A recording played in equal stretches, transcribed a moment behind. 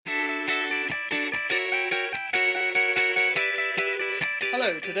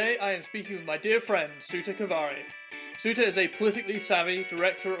Hello, today I am speaking with my dear friend, Suta Kavari. Suta is a politically savvy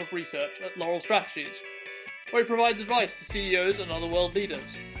director of research at Laurel Strategies, where he provides advice to CEOs and other world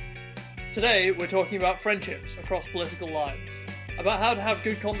leaders. Today, we're talking about friendships across political lines, about how to have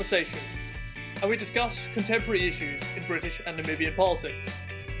good conversations, and we discuss contemporary issues in British and Namibian politics.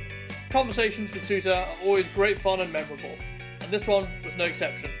 Conversations with Suta are always great fun and memorable, and this one was no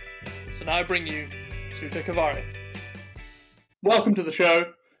exception. So now I bring you Suta Kavari. Welcome to the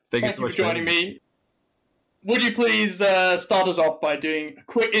show. Thank you so much for joining me. Would you please start us off by doing a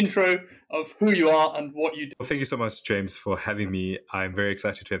quick intro of who you are and what you do? Well, thank you so much, James, for having me. I'm very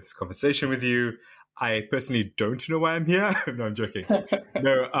excited to have this conversation with you. I personally don't know why I'm here. No, I'm joking.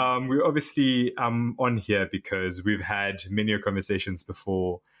 No, we obviously on here because we've had many conversations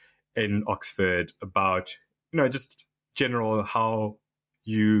before in Oxford about, just general how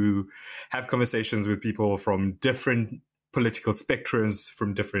you have conversations with people from different political spectrums,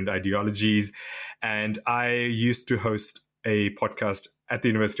 from different ideologies. And I used to host a podcast at the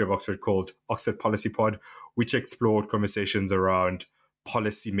University of Oxford called Oxford Policy Pod, which explored conversations around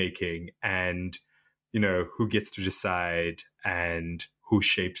policy making and, who gets to decide and who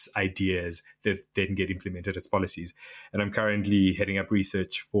shapes ideas that then get implemented as policies. And I'm currently heading up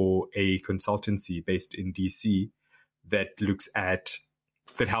research for a consultancy based in DC that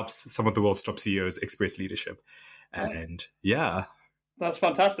helps some of the world's top CEOs express leadership. And yeah. That's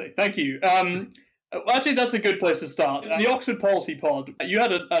fantastic. Thank you. Actually, that's a good place to start. The Oxford Policy Pod, you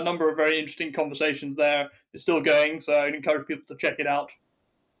had a number of very interesting conversations there. It's still going, so I'd encourage people to check it out.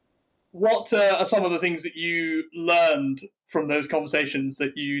 What are some of the things that you learned from those conversations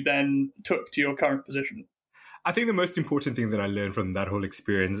that you then took to your current position? I think the most important thing that I learned from that whole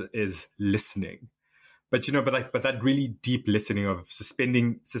experience is listening. But but that really deep listening of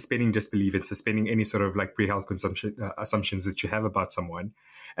suspending disbelief and suspending any sort of pre-held assumptions that you have about someone,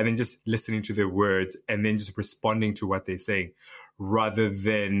 and then just listening to their words and then just responding to what they're saying, rather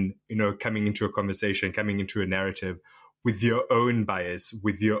than coming into a conversation, coming into a narrative with your own bias,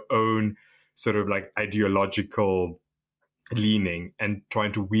 with your own sort of ideological leaning, and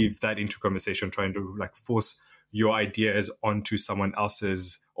trying to weave that into conversation, trying to force your ideas onto someone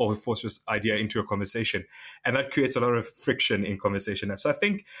else's, or force your idea into a conversation. And that creates a lot of friction in conversation. So I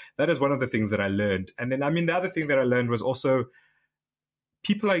think that is one of the things that I learned. And then, the other thing that I learned was also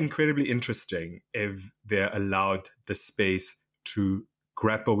people are incredibly interesting if they're allowed the space to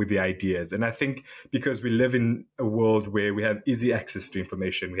grapple with the ideas. And I think because we live in a world where we have easy access to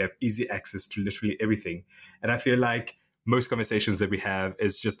information, we have easy access to literally everything. And I feel like most conversations that we have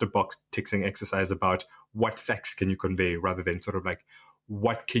is just a box ticking exercise about what facts can you convey, rather than sort of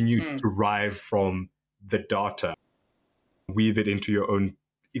what can you derive from the data, weave it into your own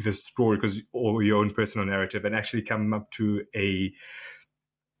either story or your own personal narrative, and actually come up to a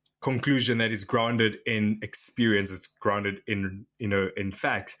conclusion that is grounded in experience, it's grounded in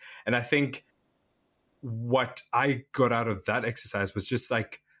facts. And I think what I got out of that exercise was just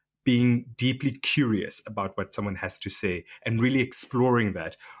being deeply curious about what someone has to say and really exploring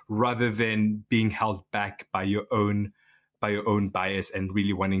that, rather than being held back by your own bias and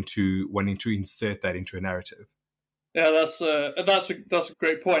really wanting to insert that into a narrative. Yeah, that's a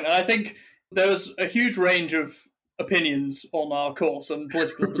great point. And I think there was a huge range of opinions on our course and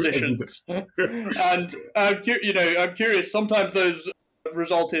political positions. And I'm curious, sometimes those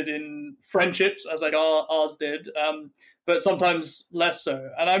resulted in friendships, as ours did, but sometimes less so.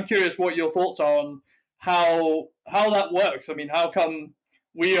 And I'm curious what your thoughts are on how that works. How come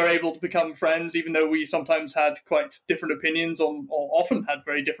we are able to become friends, even though we sometimes had quite different opinions or often had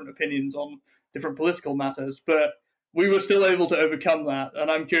very different opinions on different political matters, but we were still able to overcome that. And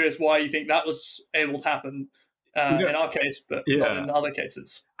I'm curious why you think that was able to happen in our case, but not in other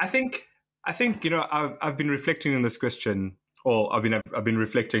cases. I think I've been reflecting on this question. Or I've been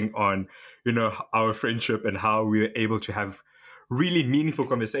reflecting on, our friendship and how we were able to have really meaningful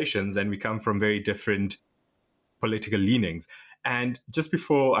conversations, and we come from very different political leanings. And just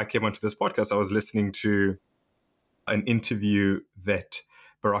before I came onto this podcast, I was listening to an interview that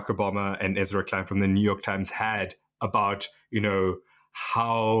Barack Obama and Ezra Klein from the New York Times had about,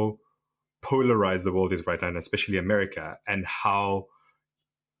 how polarized the world is right now, and especially America, and how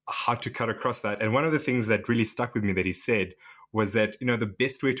to cut across that. And one of the things that really stuck with me that he said was that, the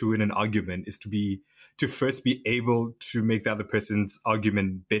best way to win an argument is to first be able to make the other person's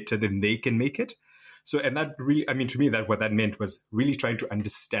argument better than they can make it. So, and that really, I mean, to me, that what that meant was really trying to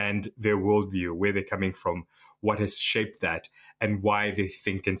understand their worldview, where they're coming from, what has shaped that, and why they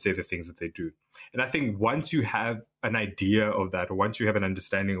think and say the things that they do. And I think once you have an idea of that, or once you have an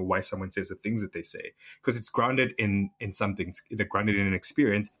understanding of why someone says the things that they say, because it's grounded in something, either grounded in an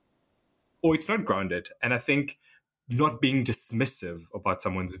experience, or it's not grounded. And I think not being dismissive about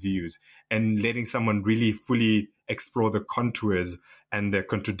someone's views and letting someone really fully explore the contours and the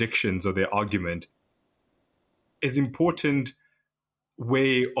contradictions of their argument is important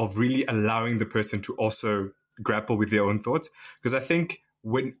way of really allowing the person to also grapple with their own thoughts. Because I think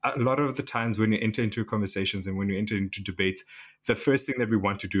when a lot of the times when you enter into conversations and when you enter into debates, the first thing that we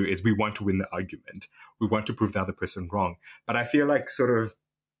want to do is we want to win the argument. We want to prove the other person wrong. But I feel like sort of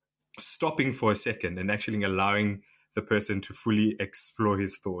stopping for a second and actually allowing the person to fully explore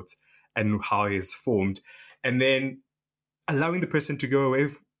his thoughts and how he's formed, and then allowing the person to go away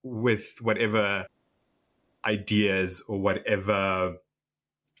with whatever ideas or whatever,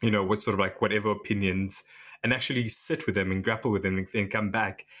 what sort of like whatever opinions, and actually sit with them and grapple with them and then come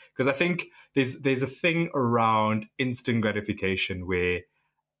back. Because I think there's a thing around instant gratification where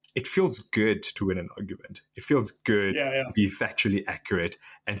it feels good to win an argument. It feels good to be factually accurate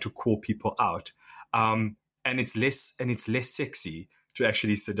and to call people out. And it's less sexy to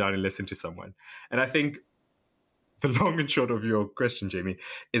actually sit down and listen to someone. And I think the long and short of your question, Jamie,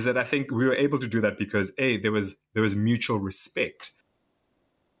 is that I think we were able to do that because there was mutual respect,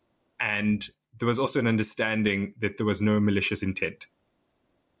 and there was also an understanding that there was no malicious intent.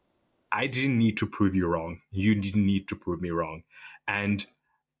 I didn't need to prove you wrong. You didn't need to prove me wrong. And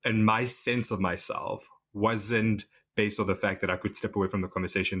my sense of myself wasn't based on the fact that I could step away from the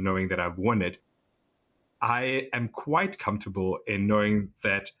conversation knowing that I've won it. I am quite comfortable in knowing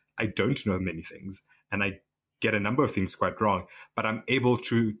that I don't know many things and I get a number of things quite wrong, but I'm able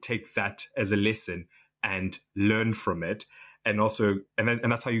to take that as a lesson and learn from it. And also, and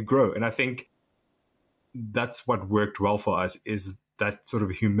that's how you grow. And I think that's what worked well for us, is that sort of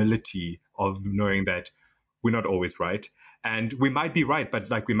humility of knowing that we're not always right. And we might be right, but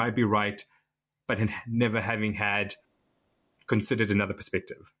never having had considered another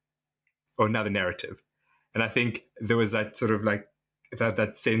perspective or another narrative. And I think there was that sort of like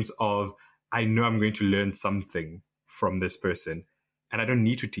that sense of, I know I'm going to learn something from this person and I don't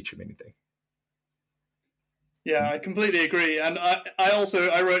need to teach him anything. Yeah, I completely agree. And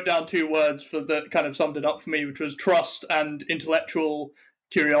I wrote down 2 words that kind of summed it up for me, which was trust and intellectual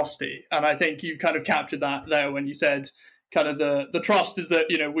curiosity. And I think you kind of captured that there when you said kind of the trust is that,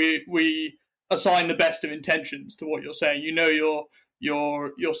 we assign the best of intentions to what you're saying.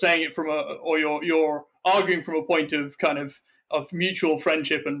 You're saying it you're arguing from a point of kind of mutual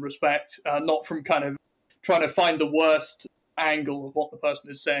friendship and respect, not from kind of trying to find the worst angle of what the person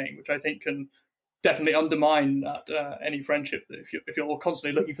is saying, which I think can definitely undermine that any friendship if you're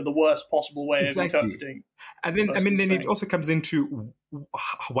constantly looking for the worst possible way of interpreting. And then then it also comes into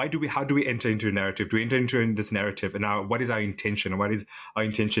how do we enter into a narrative? Do we enter into this narrative, and now what is our intention and what is our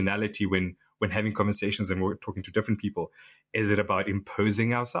intentionality when having conversations and we're talking to different people? Is it about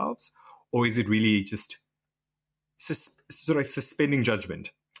imposing ourselves, or is it really just sort of suspending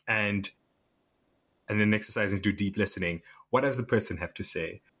judgment and then exercising to deep listening? What does the person have to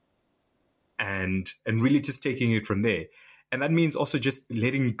say? And really just taking it from there. And that means also just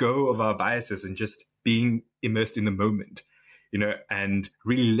letting go of our biases and just being immersed in the moment, and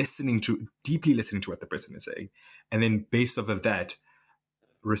really deeply listening to what the person is saying. And then based off of that,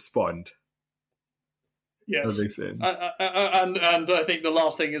 respond. Yes. That makes sense. And I think the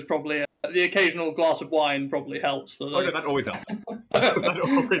last thing is probably the occasional glass of wine probably helps. No, that always helps. That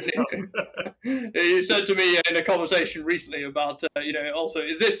always helps. You said to me in a conversation recently about, also,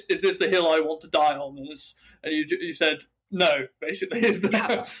 is this the hill I want to die on? And you said, no, basically, is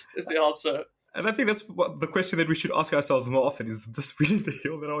the answer. And I think that's the question that we should ask ourselves more often, is this really the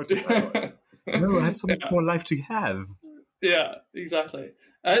hill that I want to die on? No, I have so much more life to have. Yeah, exactly.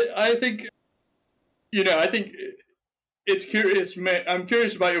 I think, I think it's curious. I'm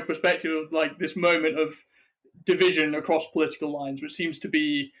curious about your perspective of like this moment of division across political lines, which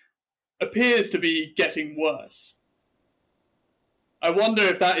appears to be getting worse. I wonder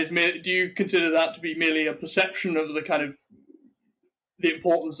if that is, do you consider that to be merely a perception of the kind of the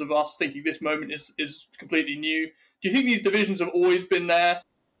importance of us thinking this moment is completely new? Do you think these divisions have always been there,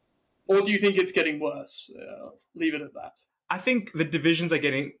 or do you think it's getting worse? Let's leave it at that. I think the divisions are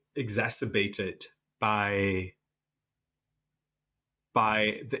getting exacerbated by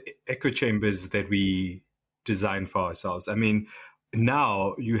the echo chambers that we design for ourselves. I mean,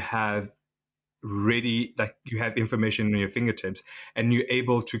 now you have information on your fingertips and you're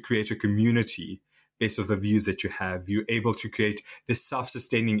able to create a community based off the views that you have. You're able to create this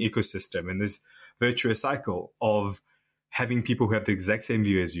self-sustaining ecosystem and this virtuous cycle of having people who have the exact same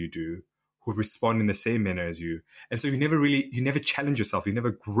view as you do, who respond in the same manner as you. And so you never challenge yourself. You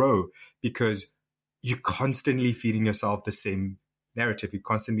never grow because you're constantly feeding yourself the same narrative. You're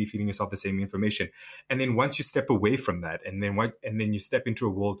constantly feeding yourself the same information. And then once you step away from that, and then you step into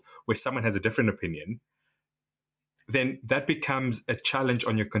a world where someone has a different opinion, then that becomes a challenge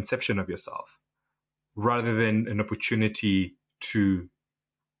on your conception of yourself rather than an opportunity to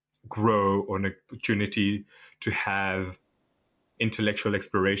grow or an opportunity to have intellectual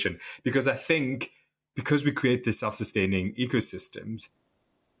exploration. Because I think because we create these self-sustaining ecosystems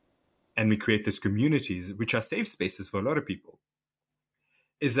and we create these communities, which are safe spaces for a lot of people,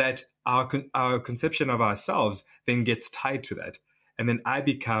 is that our conception of ourselves then gets tied to that. And then I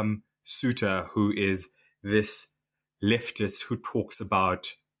become Suta, who is this leftist who talks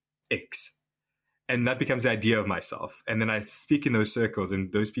about X. And that becomes the idea of myself. And then I speak in those circles,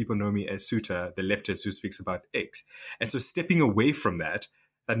 and those people know me as Suta, the leftist who speaks about X. And so stepping away from that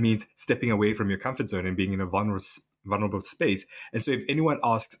means stepping away from your comfort zone and being in a vulnerable space. And so if anyone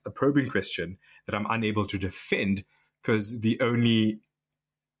asks a probing question that I'm unable to defend, because the only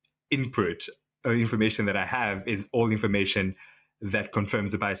input or information that I have is all information that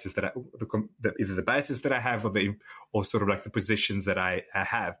confirms the biases that either the biases that I have or sort of like the positions that I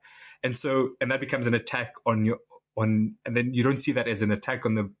have. And that becomes an attack and then you don't see that as an attack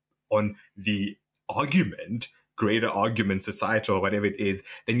on the argument, greater argument, societal, or whatever it is,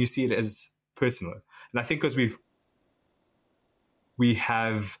 then you see it as personal. And I think because we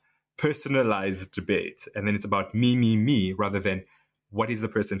have personalized debate, and then it's about me, rather than what is the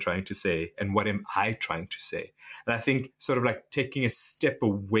person trying to say and what am I trying to say? And I think sort of like taking a step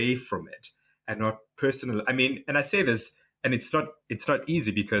away from it and not personal. I mean, and I say this, and it's not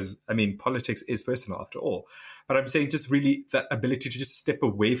easy because, I mean, politics is personal after all. But I'm saying just really that ability to just step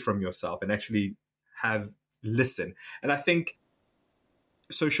away from yourself and actually listen. And I think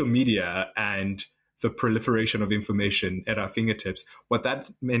social media and the proliferation of information at our fingertips, what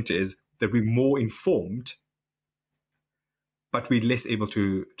that meant is that we're more informed, but we're less able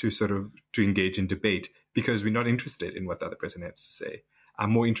to engage in debate because we're not interested in what the other person has to say.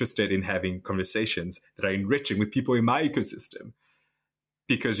 I'm more interested in having conversations that are enriching with people in my ecosystem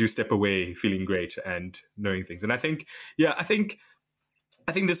because you step away feeling great and knowing things. And I think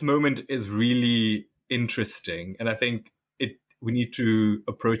this moment is really interesting. And I think we need to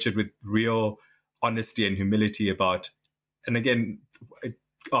approach it with real honesty and humility and again,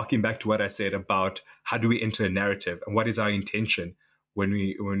 harking back to what I said about how do we enter a narrative and what is our intention when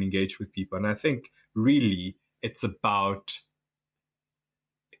we engage with people. And I think really it's about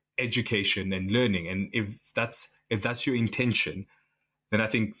education and learning. And if that's your intention, then I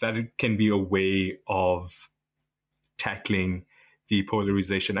think that can be a way of tackling the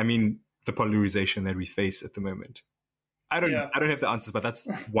polarization. I mean, the polarization that we face at the moment. I don't have the answers, but that's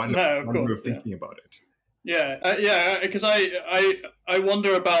one way of thinking about it. Yeah, because I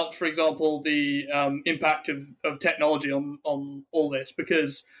wonder about, for example, the impact of technology on all this,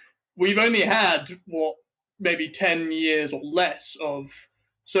 because we've only had maybe 10 years or less of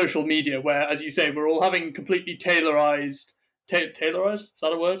social media, where, as you say, we're all having completely tailorized. Tailorized? Is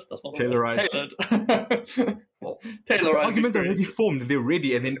that a word? That's not tailorized. Tailored. Well, tailorized. The arguments are already formed; they're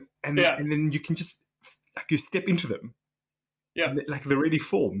ready, and then you can just you step into them. Yeah, like they're already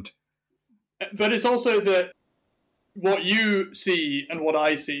formed. But it's also that what you see and what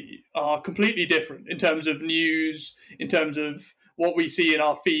I see are completely different in terms of news, in terms of what we see in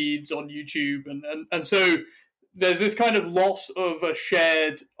our feeds on YouTube, and so there's this kind of loss of a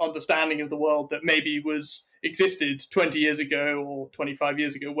shared understanding of the world that maybe existed 20 years ago or 25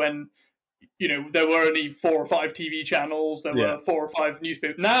 years ago when, there were only 4 or 5 TV channels, there were 4 or 5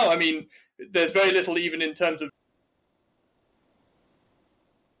 newspapers. Now, I mean, there's very little even in terms of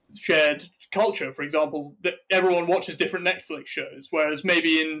shared culture. For example, that everyone watches different Netflix shows, whereas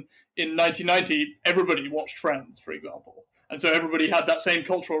maybe in 1990 everybody watched Friends, for example, and so everybody had that same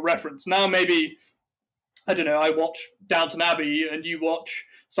cultural reference. Now maybe, I don't know, I watch Downton Abbey and you watch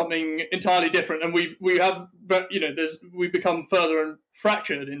something entirely different, and we have, we become further and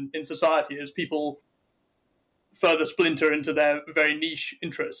fractured in society as people further splinter into their very niche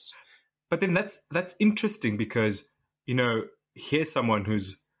interests. But then that's interesting because, here's someone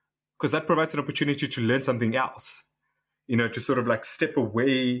because that provides an opportunity to learn something else, to sort of like step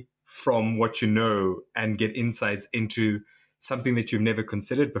away from what you know and get insights into something that you've never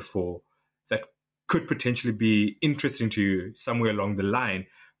considered before that could potentially be interesting to you somewhere along the line,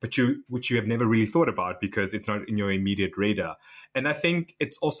 but which you have never really thought about because it's not in your immediate radar. And I think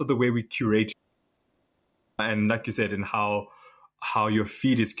it's also the way we curate And like you said, and how your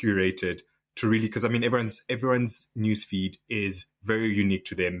feed is curated to really, because I mean, everyone's news feed is very unique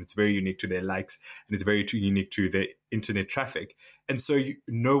to them. It's very unique to their likes, and it's very unique to their internet traffic. And so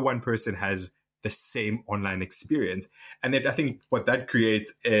no one person has the same online experience. And then I think what that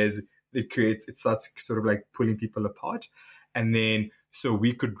creates is it starts sort of like pulling people apart. And then so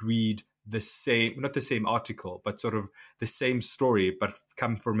we could read the same, not the same article, but sort of the same story, but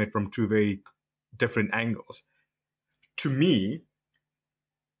come from it from two very different angles. To me,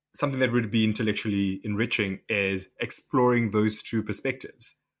 something that would be intellectually enriching is exploring those two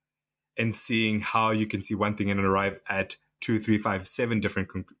perspectives and seeing how you can see one thing and arrive at 2, 3, 5, 7 different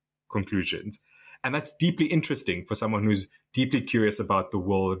conclusions. And that's deeply interesting for someone who's deeply curious about the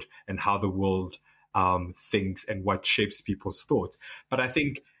world and how the world thinks and what shapes people's thoughts. But I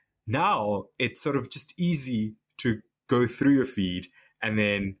think now it's sort of just easy to go through your feed and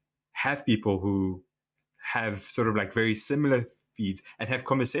then have people who have sort of like very similar feeds and have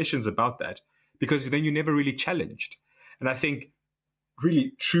conversations about that, because then you're never really challenged. And I think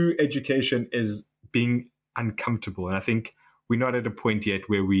really true education is being uncomfortable. And I think we're not at a point yet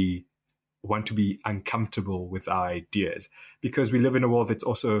where we want to be uncomfortable with our ideas, because we live in a world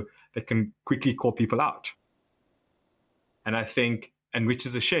that can quickly call people out. And I think, and which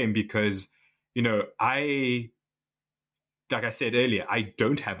is a shame, because, like I said earlier, I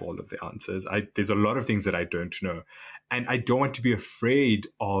don't have all of the answers. There's a lot of things that I don't know. And I don't want to be afraid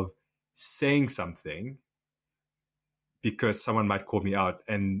of saying something because someone might call me out.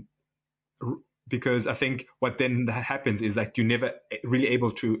 And because I think what then happens is that you're never really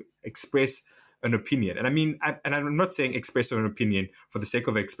able to express an opinion. And I mean, I'm not saying express an opinion for the sake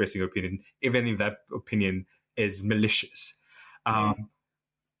of expressing opinion, even if that opinion is malicious.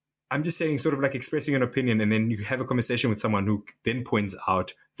 I'm just saying sort of like expressing an opinion, and then you have a conversation with someone who then points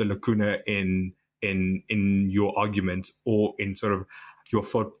out the lacuna in your argument or in sort of your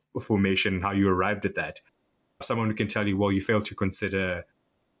thought formation, how you arrived at that. Someone who can tell you, well, you failed to consider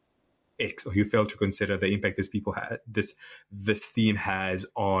X, or you failed to consider the impact this theme has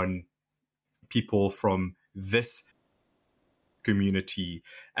on people from this community.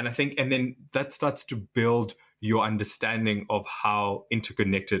 And I think, and then that starts to build your understanding of how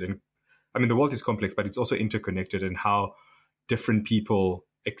interconnected, and I mean, the world is complex, but it's also interconnected, and how different people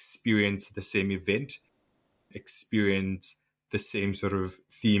experience the same event, experience the same sort of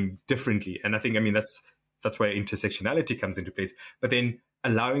theme differently. And I think, I mean, that's where intersectionality comes into place. But then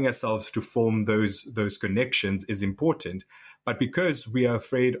allowing ourselves to form those connections is important. But because we are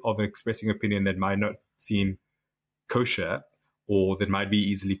afraid of expressing opinion that might not seem kosher, or that might be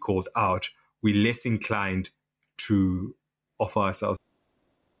easily called out, we're less inclined to offer ourselves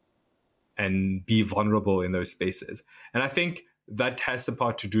and be vulnerable in those spaces. And I think that has a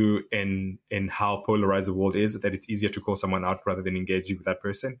part to do in how polarized the world is, that it's easier to call someone out rather than engaging with that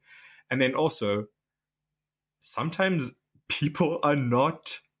person. And then also, sometimes people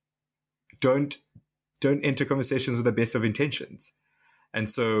don't enter conversations with the best of intentions. And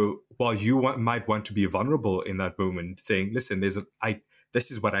so while you might want to be vulnerable in that moment, saying, listen,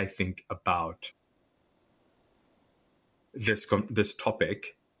 this is what I think about this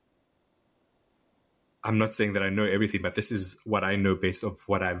topic. I'm not saying that I know everything, but this is what I know based on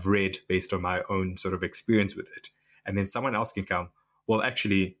what I've read, based on my own sort of experience with it. And then someone else can come, well,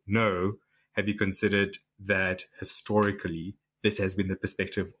 actually, no. Have you considered that historically this has been the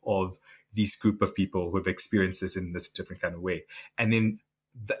perspective of these group of people who have experienced this in this different kind of way? And then,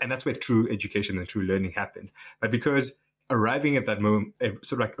 and that's where true education and true learning happens. But because arriving at that moment,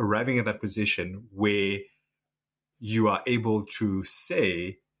 sort of like arriving at that position where you are able to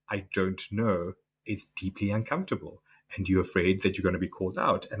say, I don't know, is deeply uncomfortable. And you're afraid that you're going to be called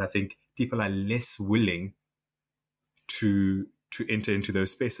out. And I think people are less willing to enter into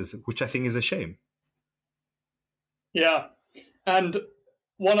those spaces, which I think is a shame. Yeah. And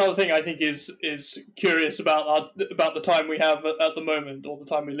one other thing I think is curious about the time we have at the moment, or the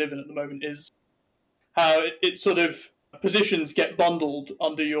time we live in at the moment, is how it sort of positions get bundled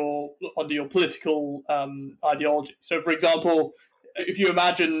under your political ideology. So, for example, if you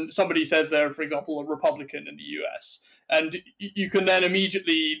imagine somebody says they're, for example, a Republican in the US, and you can then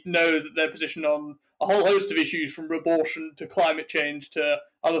immediately know that they're positioned on a whole host of issues, from abortion to climate change to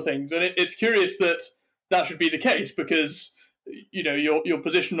other things. And it's curious that should be the case, because your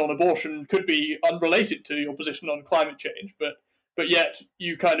position on abortion could be unrelated to your position on climate change, but yet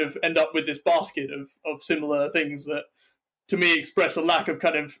you kind of end up with this basket of similar things that, to me, express a lack of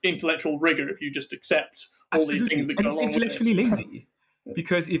kind of intellectual rigor if you just accept all these things that go along with it. It's intellectually lazy.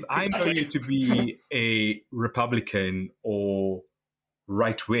 Because if I know you to be a Republican or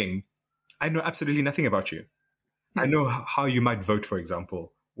right wing, I know absolutely nothing about you. I know how you might vote, for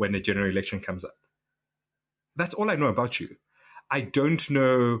example, when a general election comes up. That's all I know about you. I don't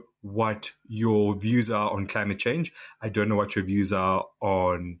know what your views are on climate change. I don't know what your views are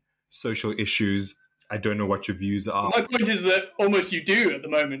on social issues. I don't know what your views are. My point is that almost you do at the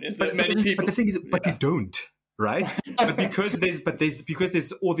moment. Is that many people? But the thing is, but you don't, right? But because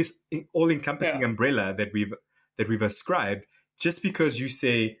there's all this all-encompassing umbrella that we've ascribed. Just because you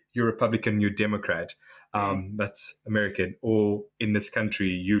say you're Republican, you're Democrat, that's American, or in this country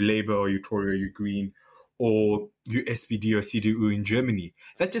you Labour or you Tory or you Green, or you SPD or CDU in Germany,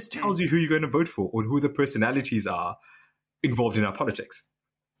 that just tells you who you're going to vote for or who the personalities are involved in our politics.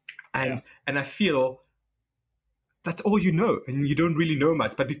 And I feel that's all you know, and you don't really know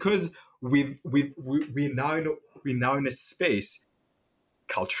much. But because we're now in a space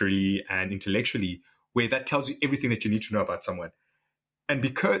culturally and intellectually where that tells you everything that you need to know about someone, and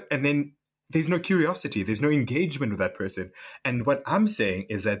then there's no curiosity, there's no engagement with that person. And what I'm saying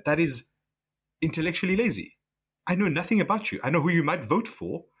is that is intellectually lazy. I know nothing about you. I know who you might vote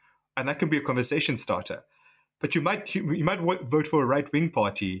for, and that can be a conversation starter. But you might vote for a right-wing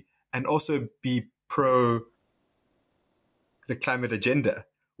party and also be pro the climate agenda,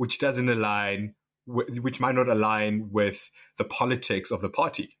 which might not align with the politics of the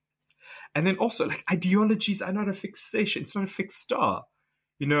party. And then also, like, ideologies are not a fixation. It's not a fixed star.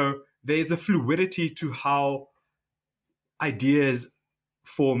 There's a fluidity to how ideas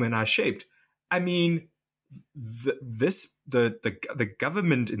form and are shaped. I mean, the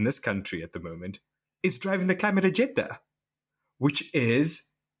government in this country at the moment is driving the climate agenda, which is,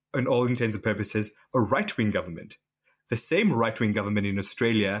 in all intents and purposes, a right-wing government. The same right-wing government in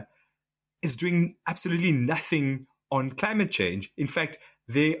Australia is doing absolutely nothing on climate change. In fact,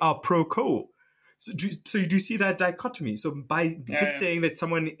 they are pro-coal. So you do see that dichotomy. So by saying that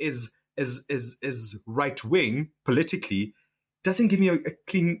someone is right-wing politically doesn't give me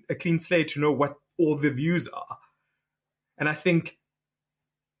a clean slate to know what all the views are. And I think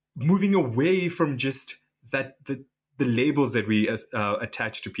moving away from just that the labels that we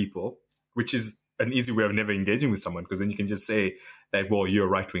attach to people, which is an easy way of never engaging with someone, because then you can just say that, well, you're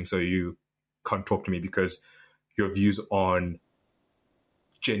right-wing, so you can't talk to me because your views on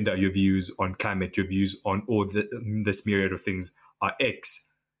gender, your views on climate, your views on all this myriad of things are X,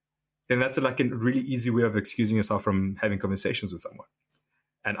 then that's like a really easy way of excusing yourself from having conversations with someone.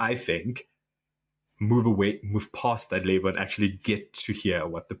 And I think move past that label and actually get to hear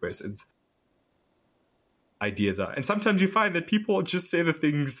what the person's ideas are. And sometimes you find that people just say the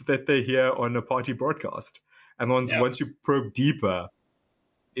things that they hear on a party broadcast. And once you probe deeper,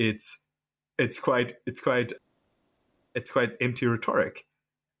 it's quite empty rhetoric.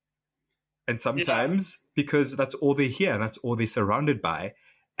 And sometimes because that's all they hear, and that's all they're surrounded by,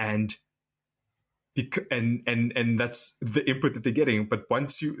 and that's the input that they're getting. But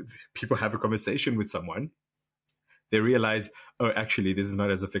once people have a conversation with someone, they realize, oh, actually, this is not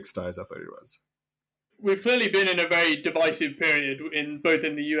as a fixed star as I thought it was. We've clearly been in a very divisive period both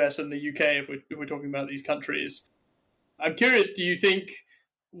in the US and the UK, if we're talking about these countries. I'm curious, do you think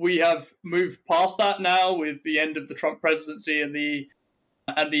we have moved past that now with the end of the Trump presidency and the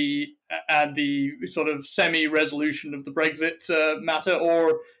sort of semi-resolution of the Brexit matter,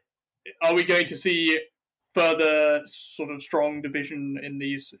 or are we going to see further sort of strong division in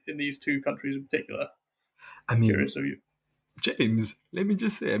these two countries in particular? I'm curious of you, James. Let me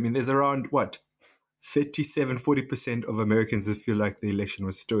just say, there's around 40% of Americans who feel like the election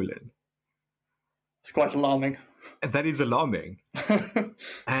was stolen. It's quite alarming. That is alarming.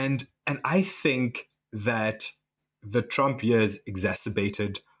 and I think that the Trump years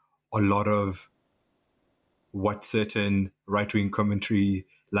exacerbated a lot of what certain right-wing commentary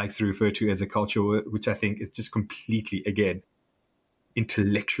likes to refer to as a culture war, which I think is just completely, again,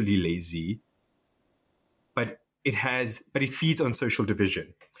 intellectually lazy. But it feeds on social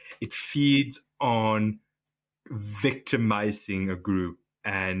division. It feeds on victimizing a group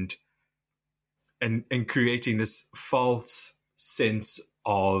and creating this false sense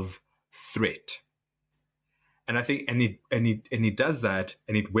of threat. And I think, and it does that,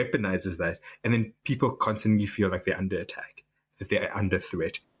 and it weaponizes that, and then people constantly feel like they're under attack, that they're under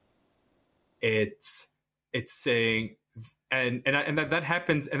threat. It's saying, and that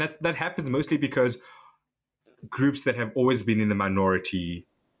happens, and that happens mostly because groups that have always been in the minority,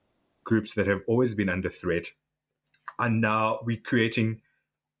 groups that have always been under threat, are now recreating.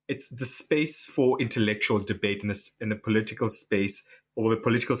 It's the space for intellectual debate in the political space, or the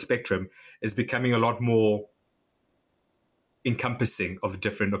political spectrum, is becoming a lot more encompassing of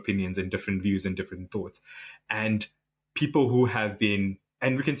different opinions and different views and different thoughts. And people who have been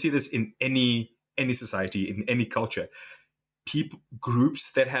and we can see this in any society, in any culture.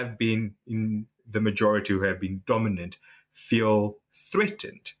 Groups that have been in the majority, who have been dominant, feel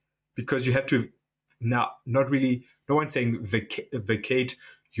threatened, because you have to now, not really, no one's saying vacate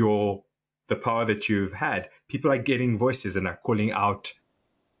the power that you've had. People are getting voices and are calling out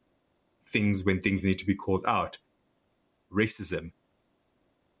things when things need to be called out. Racism,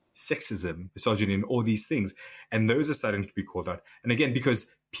 sexism, misogyny, and all these things. And those are starting to be called out. And again,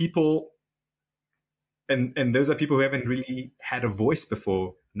 because people, and those are people who haven't really had a voice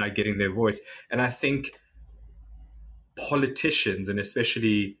before, now getting their voice. And I think politicians, and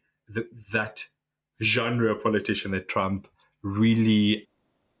especially that genre of politician that Trump really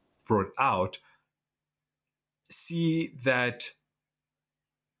brought out, see that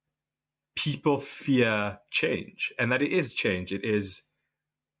people fear change, and that it is change. It is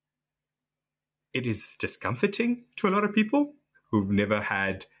discomforting to a lot of people who've never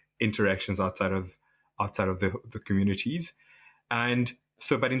had interactions outside of the communities. And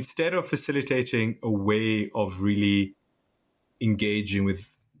so, but instead of facilitating a way of really engaging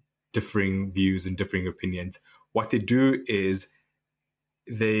with differing views and differing opinions, what they do is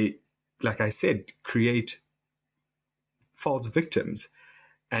they, like I said, create false victims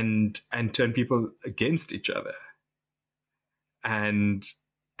and turn people against each other. And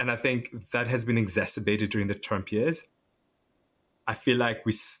I think that has been exacerbated during the Trump years. I feel like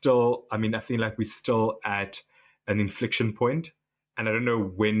we're still at an inflection point, and I don't know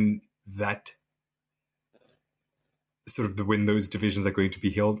when that when those divisions are going to be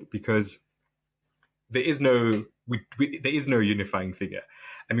healed, because there is no unifying figure.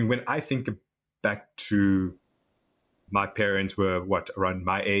 I mean, when I think back to my parents were around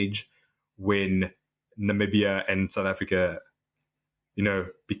my age when Namibia and South Africa,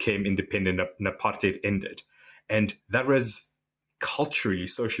 became independent and apartheid ended, and that was culturally,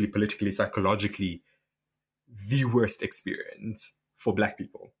 socially, politically, psychologically the worst experience for Black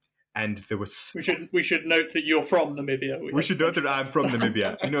people. And there was we should note that you're from Namibia. We should note that I'm from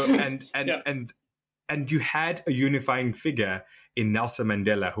Namibia. And you had a unifying figure in Nelson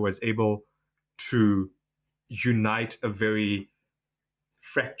Mandela, who was able to unite a very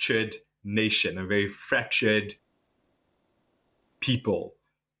fractured nation, a very fractured people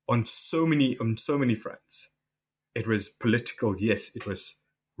on so many fronts. It was political, yes. It was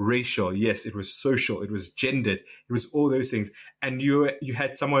racial, yes. It was social. It was gendered. It was all those things. And you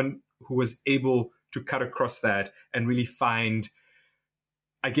had someone who was able to cut across that and really find,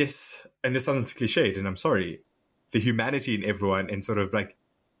 I guess, and this sounds cliched, and I'm sorry, the humanity in everyone, and sort of like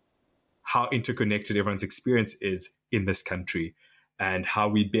how interconnected everyone's experience is in this country, and how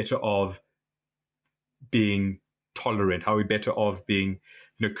we better off being tolerant, how we better off being,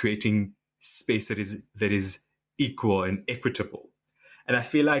 creating space that is equal and equitable. And I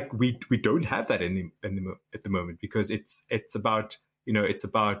feel like we don't have that at the moment, because it's about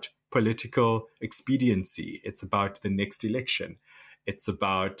political expediency. It's about the next election. It's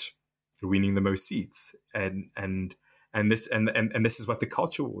about winning the most seats, and this is what the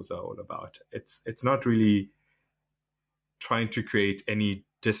culture wars are all about. It's not really trying to create any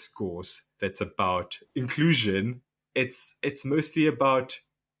discourse that's about inclusion. It's mostly about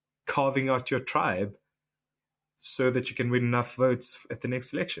carving out your tribe so that you can win enough votes at the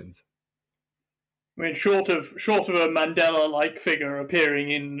next elections. I mean, short of a Mandela-like figure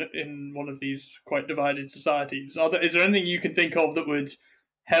appearing in one of these quite divided societies, is there anything you can think of that would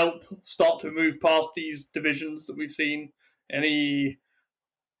help start to move past these divisions that we've seen? Any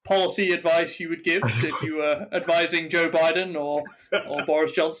policy advice you would give if you were advising Joe Biden or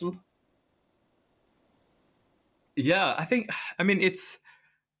Boris Johnson? Yeah, the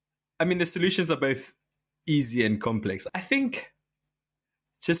solutions are both easy and complex. I think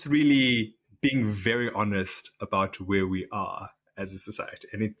just really being very honest about where we are as a society,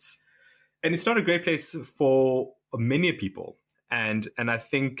 and it's not a great place for many people, and I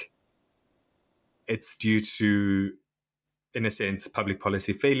think it's due to, in a sense, public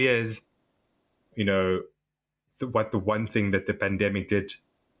policy failures. The one thing that the pandemic did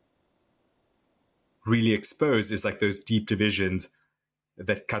really expose is like those deep divisions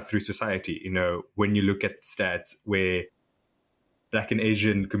that cut through society. When you look at stats where Black and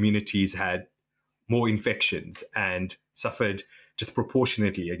Asian communities had more infections and suffered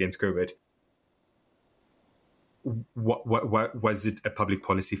disproportionately against COVID, what was it? A public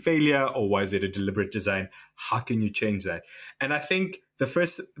policy failure, or was it a deliberate design? How can you change that? And I think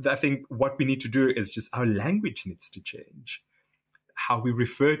what we need to do is just our language needs to change. How we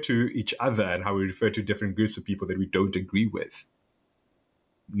refer to each other and how we refer to different groups of people that we don't agree with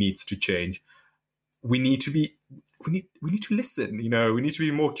needs to change. We need to be, we need to listen. We need to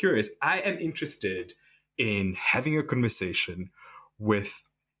be more curious. I am interested in having a conversation with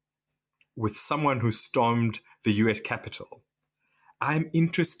someone who stormed the US Capitol. I'm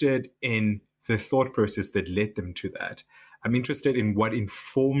interested in the thought process that led them to that. I'm interested in what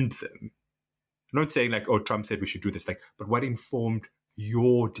informed them. I'm not saying like, oh, Trump said we should do this, but what informed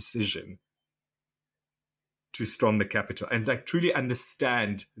your decision to storm the Capitol, and truly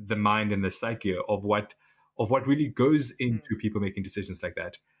understand the mind and the psyche of what really goes into people making decisions like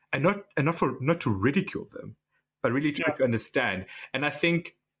that, and not to ridicule them, but really try to understand. And I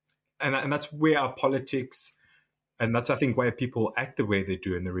think, and that's where our politics, and that's I think why people act the way they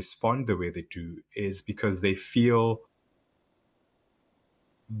do and they respond the way they do, is because they feel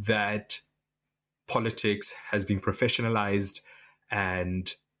that politics has been professionalized,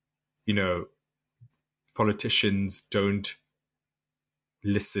 and politicians don't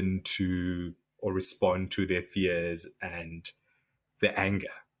listen to or respond to their fears and their anger.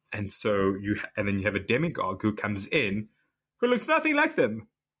 And so then you have a demagogue who comes in who looks nothing like them,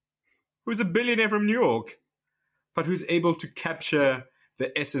 who's a billionaire from New York, but who's able to capture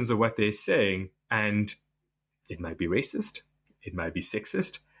the essence of what they're saying. And it might be racist, it might be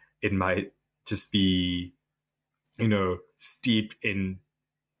sexist, it might just be, steeped in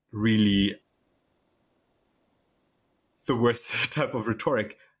really the worst type of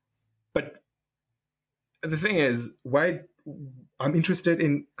rhetoric. But the thing is, why I'm interested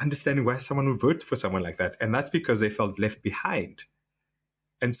in understanding why someone would vote for someone like that. And that's because they felt left behind.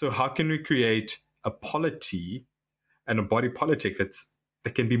 And so how can we create a polity and a body politic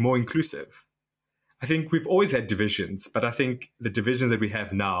that can be more inclusive? I think we've always had divisions, but I think the divisions that we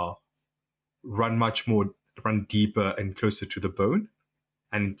have now run deeper and closer to the bone,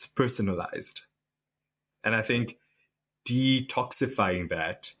 and it's personalized. And I think detoxifying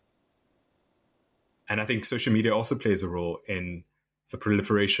that, and I think social media also plays a role in the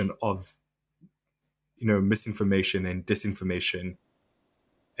proliferation of, misinformation and disinformation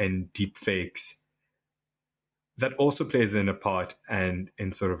and deep fakes. That also plays in a part, and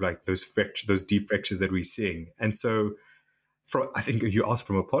in sort of like those deep fractures that we're seeing. And so, I think you asked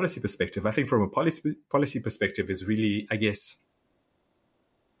from a policy perspective. I think from a policy perspective is really, I guess,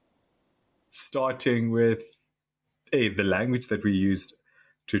 starting with the language that we used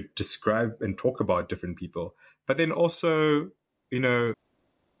to describe and talk about different people, but then also,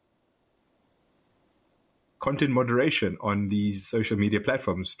 content moderation on these social media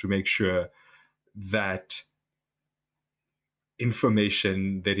platforms to make sure that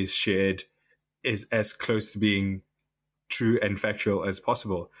information that is shared is as close to being true and factual as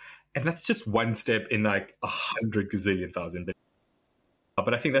possible. And that's just one step in 100 gazillion thousand.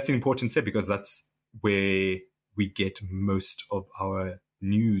 But I think that's an important step, because that's where we get most of our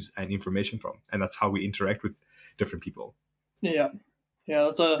news and information from. And that's how we interact with different people. Yeah. Yeah,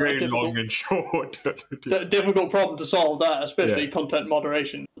 that's a very long and short. difficult problem to solve, that, especially content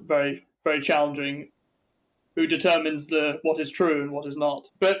moderation. Very, very challenging. Who determines what is true and what is not?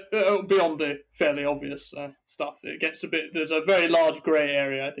 But beyond the fairly obvious stuff, it gets there's a very large grey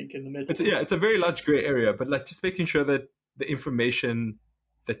area, I think, in the middle. It's a very large grey area, but just making sure that the information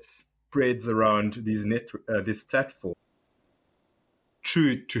that spreads around this platform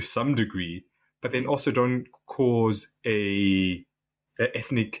true to some degree, but then also don't cause a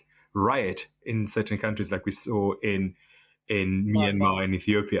ethnic riot in certain countries like we saw in Myanmar and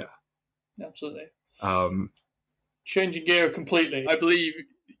Ethiopia. Absolutely. Changing gear completely. I believe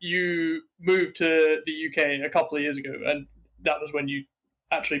you moved to the UK a couple of years ago, and that was when you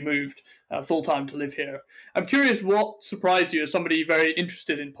actually moved full-time to live here. I'm curious what surprised you as somebody very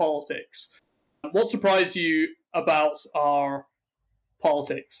interested in politics. What surprised you about our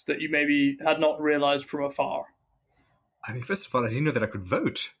politics that you maybe had not realised from afar? I mean, first of all, I didn't know that I could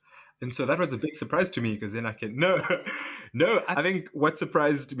vote. And so that was a big surprise to me, because then I can... No, I think what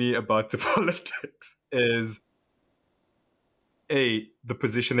surprised me about the politics is, the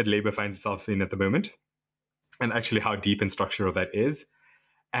position that Labour finds itself in at the moment, and actually how deep and structural that is.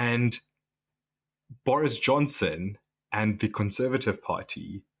 And Boris Johnson and the Conservative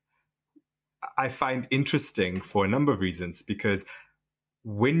Party, I find interesting for a number of reasons, because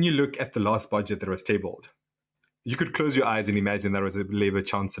when you look at the last budget that was tabled, you could close your eyes and imagine there was a Labour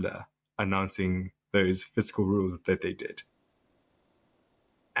Chancellor announcing those fiscal rules that they did.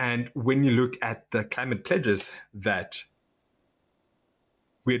 And when you look at the climate pledges that,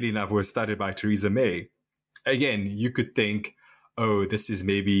 weirdly enough, were started by Theresa May, again, you could think, oh, this is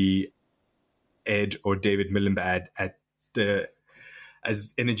maybe Ed or David Miliband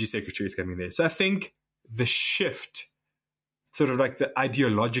as energy secretaries coming there. So I think the shift, sort of like the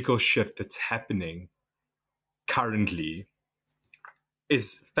ideological shift that's happening, currently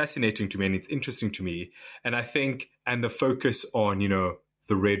is fascinating to me and it's interesting to me. And I think, and the focus on,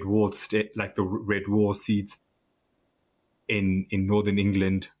 the red wall like the red wall seats in Northern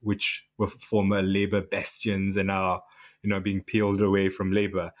England, which were former Labour bastions and are, being peeled away from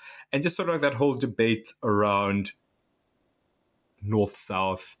Labour. And just sort of that whole debate around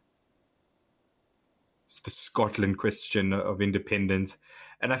North-South, the Scotland question of independence.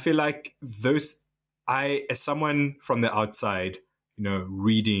 And I feel like as someone from the outside,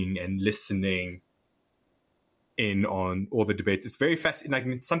 reading and listening in on all the debates, it's very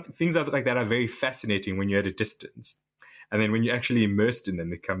fascinating. Like some things like that are very fascinating when you're at a distance. And then when you're actually immersed in them,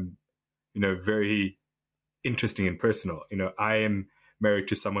 they become, very interesting and personal. I am married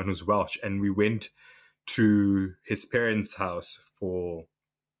to someone who's Welsh, and we went to his parents' house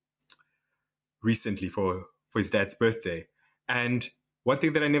recently for his dad's birthday. And one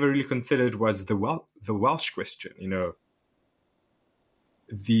thing that I never really considered was the Welsh question. I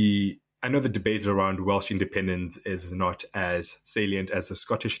know the debate around Welsh independence is not as salient as the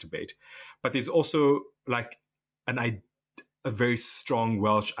Scottish debate, but there's also like a very strong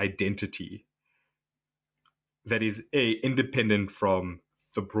Welsh identity that is independent from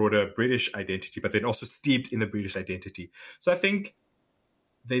the broader British identity, but then also steeped in the British identity. So I think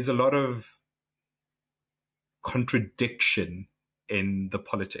there's a lot of contradiction in the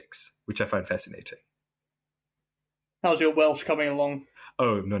politics, which I find fascinating. How's your Welsh coming along?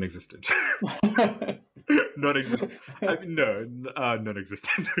 Oh, non-existent. Non-existent.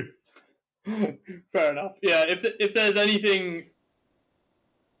 Non-existent. Fair enough. Yeah, if there's anything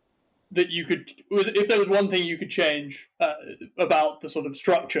that you could, if there was one thing you could change about the sort of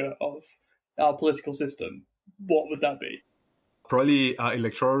structure of our political system, what would that be? Probably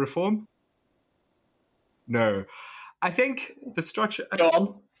electoral reform. No, I think the structure. Go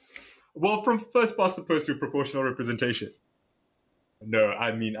on. Well, from first past the post to proportional representation. No,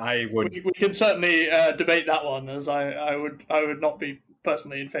 I mean I would. We can certainly debate that one, as I would not be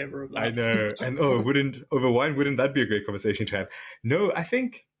personally in favour of that. I know, and wouldn't that be a great conversation to have? No, I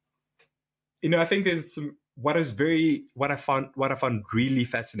think, I think there's some what I found really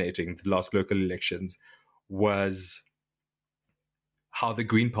fascinating the last local elections was how the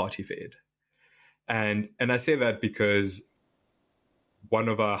Green Party fared, and I say that because one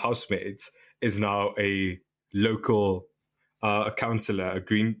of our housemates is now a local councillor, a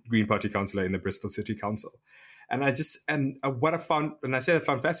Green Party councillor in the Bristol City Council. And what I found, and I say I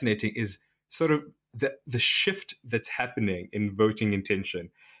found fascinating, is sort of the shift that's happening in voting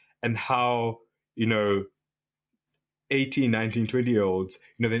intention and how, 18, 19, 20-year-olds,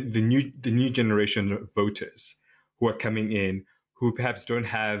 the new generation of voters who are coming in, who perhaps don't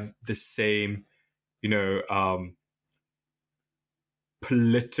have the same,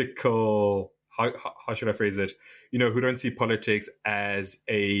 political, how should I phrase it? Who don't see politics as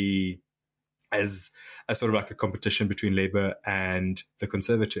a sort of like a competition between Labour and the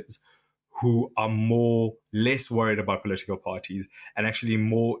Conservatives, who are less worried about political parties and actually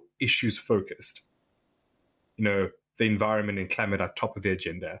more issues focused. The environment and climate are top of the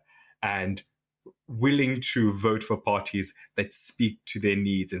agenda and willing to vote for parties that speak to their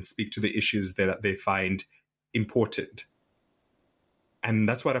needs and speak to the issues that they find important. And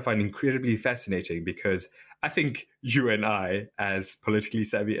that's what I find incredibly fascinating, because I think you and I, as politically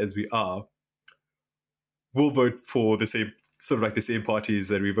savvy as we are, will vote for the same parties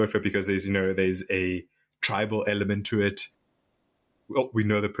that we vote for, because there's a tribal element to it. We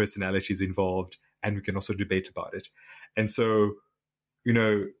know the personalities involved, and we can also debate about it. And so,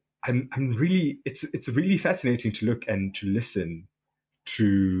 I'm really, it's really fascinating to look and to listen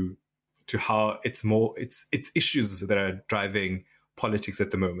to how it's issues that are driving politics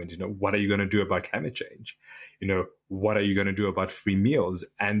at the moment. What are you going to do about climate change? What are you going to do about free meals?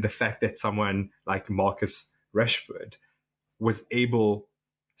 And the fact that someone like Marcus Rashford was able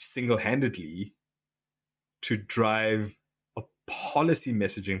single-handedly to drive a policy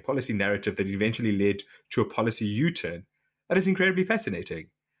messaging, policy narrative that eventually led to a policy U-turn, that is incredibly fascinating.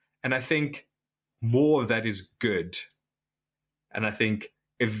 And I think more of that is good. And I think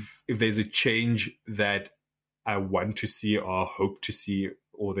if there's a change that I want to see or hope to see,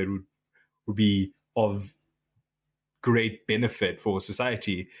 or that would be of great benefit for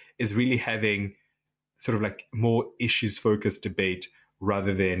society, is really having sort of like more issues focused debate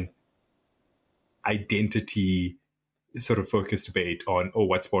rather than identity sort of focused debate on,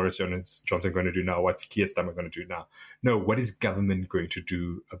 what's Boris Johnson going to do now? What's Keir Starmer going to do now? No, what is government going to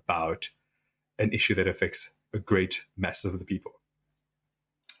do about an issue that affects a great mass of the people?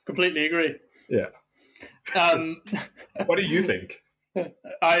 Completely agree. Yeah. What do you think?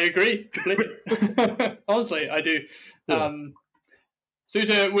 I agree completely. Honestly, I do. Yeah.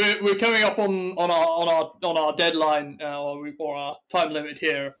 Suta, we're coming up on our deadline or our time limit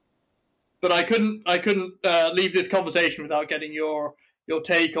here, but I couldn't leave this conversation without getting your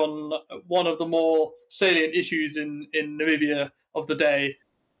take on one of the more salient issues in Namibia of the day,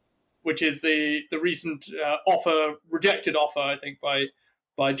 which is the recent rejected offer, I think,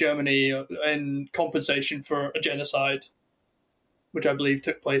 by Germany in compensation for a genocide, which I believe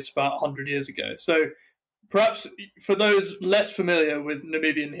took place about 100 years ago. So perhaps for those less familiar with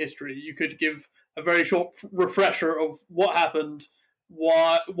Namibian history, you could give a very short refresher of what happened,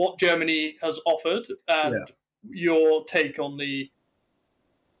 what Germany has offered, Yeah. and your take on the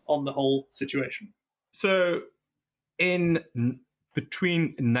whole situation. So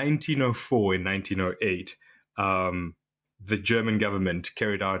between 1904 and 1908, the German government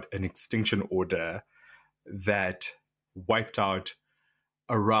carried out an extinction order that wiped out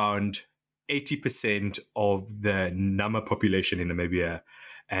around 80% of the Nama population in Namibia,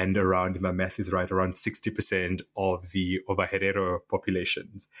 and around, if my math is right, around 60% of the Ovaherero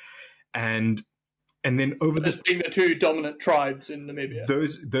populations. And then being the two dominant tribes in Namibia.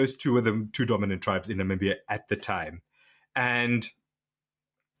 Those two were the two dominant tribes in Namibia at the time. And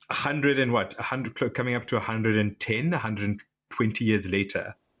 100 coming up to 110, 120 years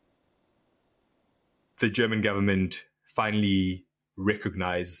later, the German government finally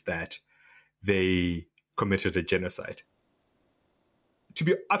recognized that they committed a genocide. To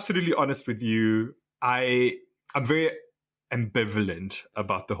be absolutely honest with you, I'm very ambivalent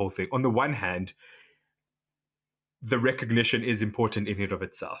about the whole thing. On the one hand, the recognition is important in and of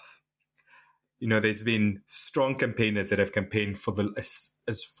itself. You know, there's been strong campaigners that have campaigned for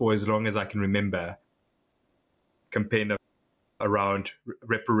as long as I can remember, campaigned around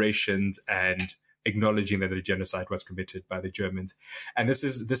reparations and acknowledging that the genocide was committed by the Germans. And this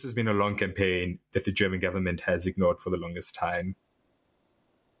has been a long campaign that the German government has ignored for the longest time.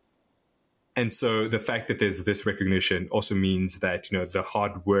 And so the fact that there's this recognition also means that, you know, the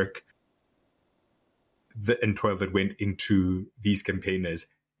hard work and toil that went into these campaigners,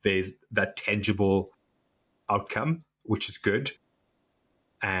 there's that tangible outcome, which is good.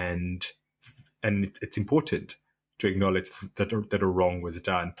 And it's important to acknowledge that a wrong was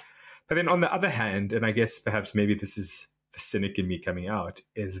done. But then on the other hand, and I guess perhaps maybe this is the cynic in me coming out,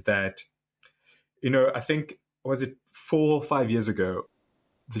 is that, you know, I think, was it 4 or 5 years ago,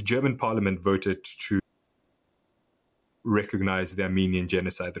 the German parliament voted to recognize the Armenian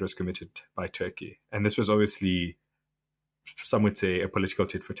genocide that was committed by Turkey. And this was obviously, some would say, a political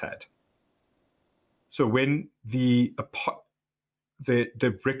tit for tat. So when the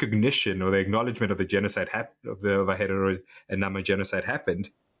recognition or the acknowledgement of the genocide of the Ovaherero and Nama genocide happened,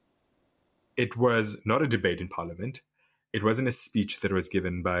 it was not a debate in parliament. It wasn't a speech that was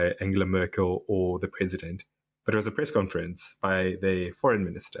given by Angela Merkel or the president, but it was a press conference by the foreign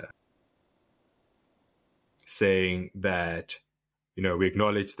minister saying that, you know, we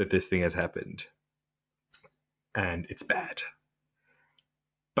acknowledge that this thing has happened and it's bad.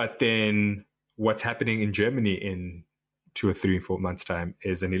 But then what's happening in Germany in 2 or 3 or 4 months' time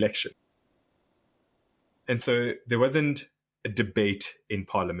is an election. And so there wasn't a debate in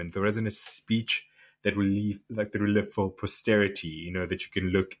parliament. There wasn't a speech that will live for posterity, you know, that you can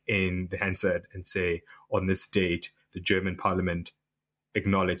look in the Hansard and say, on this date, the German parliament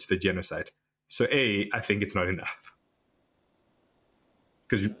acknowledged the genocide. So I think it's not enough.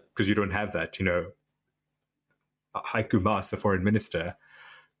 Because you don't have that, you know. Heiko Maas, the foreign minister,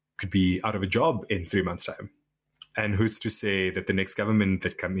 could be out of a job in 3 months' time. And who's to say that the next government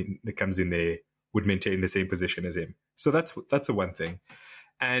that comes in there would maintain the same position as him? So that's a one thing.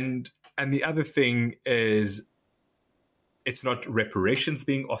 And the other thing is, it's not reparations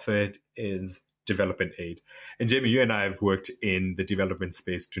being offered, is development aid. And Jamie, you and I have worked in the development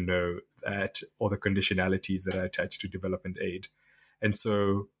space to know that all the conditionalities that are attached to development aid. And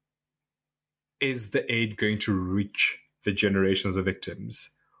so is the aid going to reach the generations of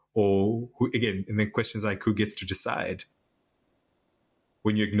victims? Or who, again, and then questions like who gets to decide?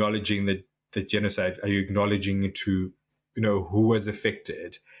 When you're acknowledging the genocide, are you acknowledging it to, you know, who was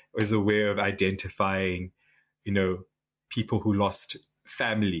affected? Or is a way of identifying, you know, people who lost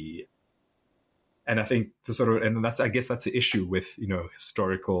family? And I think I guess that's the issue with, you know,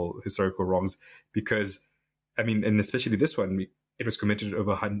 historical wrongs, because, I mean, and especially this one, it was committed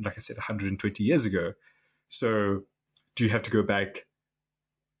over, like I said, 120 years ago. So do you have to go back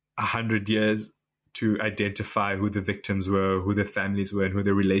 100 years to identify who the victims were, who their families were, and who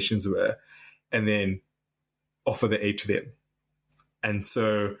their relations were, and then offer the aid to them? And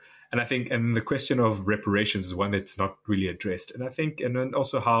so And I think, and the question of reparations is one that's not really addressed. And I think, and then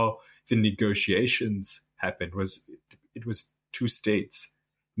also how the negotiations happened was, it was two states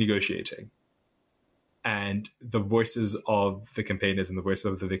negotiating. And the voices of the campaigners and the voices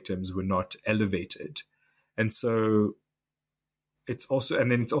of the victims were not elevated. And so it's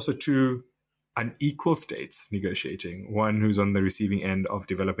also two unequal states negotiating, one who's on the receiving end of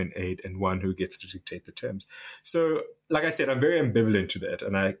development aid and one who gets to dictate the terms. So, like I said, I'm very ambivalent to that.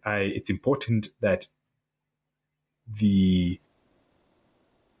 And it's important that the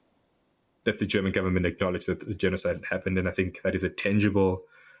German government acknowledge that the genocide had happened. And I think that is a tangible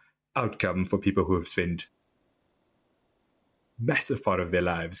outcome for people who have spent massive part of their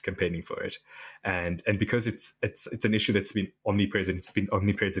lives campaigning for it. And because it's an issue that's been omnipresent. It's been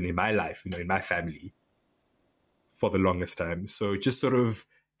omnipresent in my life, in my family for the longest time. So just sort of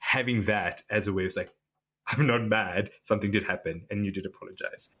having that as a way of like, I'm not mad, something did happen and you did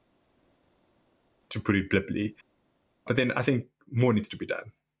apologize, to put it bluntly. But then I think more needs to be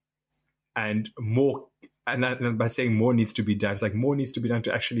done. And by saying more needs to be done, it's like more needs to be done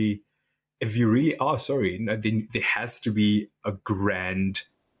to actually, if you really are sorry, then there has to be a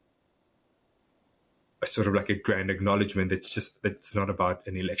sort of like a grand acknowledgement that's not about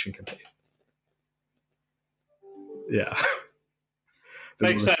an election campaign. Yeah.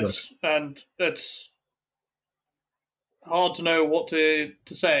 Makes sense. And it's hard to know what to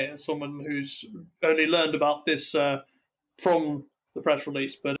say as someone who's only learned about this from the press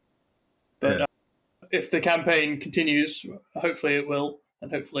release. But if the campaign continues, hopefully it will,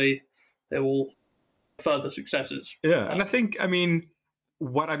 and hopefully there will be further successes. Yeah, and I think, I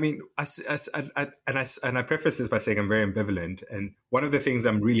preface this by saying I'm very ambivalent. And one of the things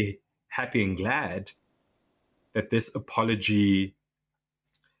I'm really happy and glad that this apology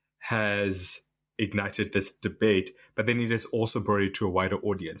has ignited this debate, but then it has also brought it to a wider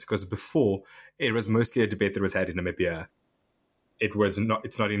audience. Because before, it was mostly a debate that was had in Namibia. It's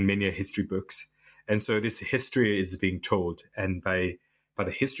not in many history books. And so this history is being told. And by the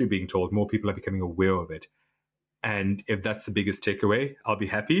history being told, more people are becoming aware of it. And if that's the biggest takeaway, I'll be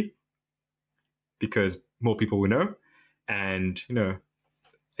happy because more people will know. And,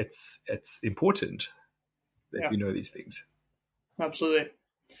 it's important that we know these things. Absolutely.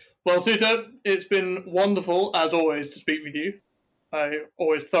 Well, Sutha, it's been wonderful, as always, to speak with you. I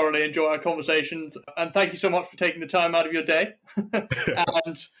always thoroughly enjoy our conversations. And thank you so much for taking the time out of your day.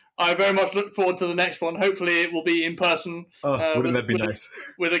 And I very much look forward to the next one. Hopefully it will be in person. Wouldn't that be nice?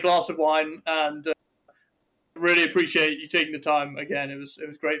 With a glass of wine. And really appreciate you taking the time again. It was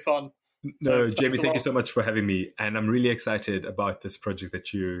great fun. No, Jamie, thank you so much for having me. And I'm really excited about this project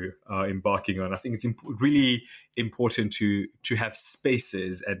that you are embarking on. I think it's really important to have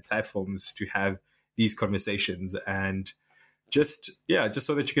spaces and platforms to have these conversations and just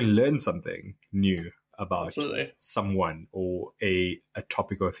so that you can learn something new about someone or a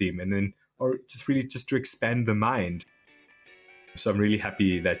topic or theme, and then or just to expand the mind. So I'm really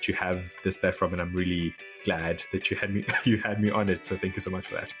happy that you have this platform, and I'm really glad that you had me on it. So thank you so much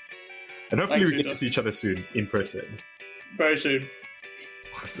for that. And hopefully we get to see each other soon in person. Very soon.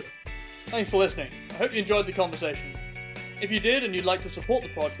 Awesome. Thanks for listening. I hope you enjoyed the conversation. If you did and you'd like to support the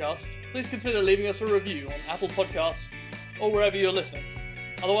podcast, please consider leaving us a review on Apple Podcasts or wherever you're listening.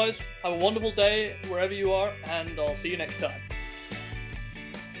 Otherwise, have a wonderful day wherever you are, and I'll see you next time.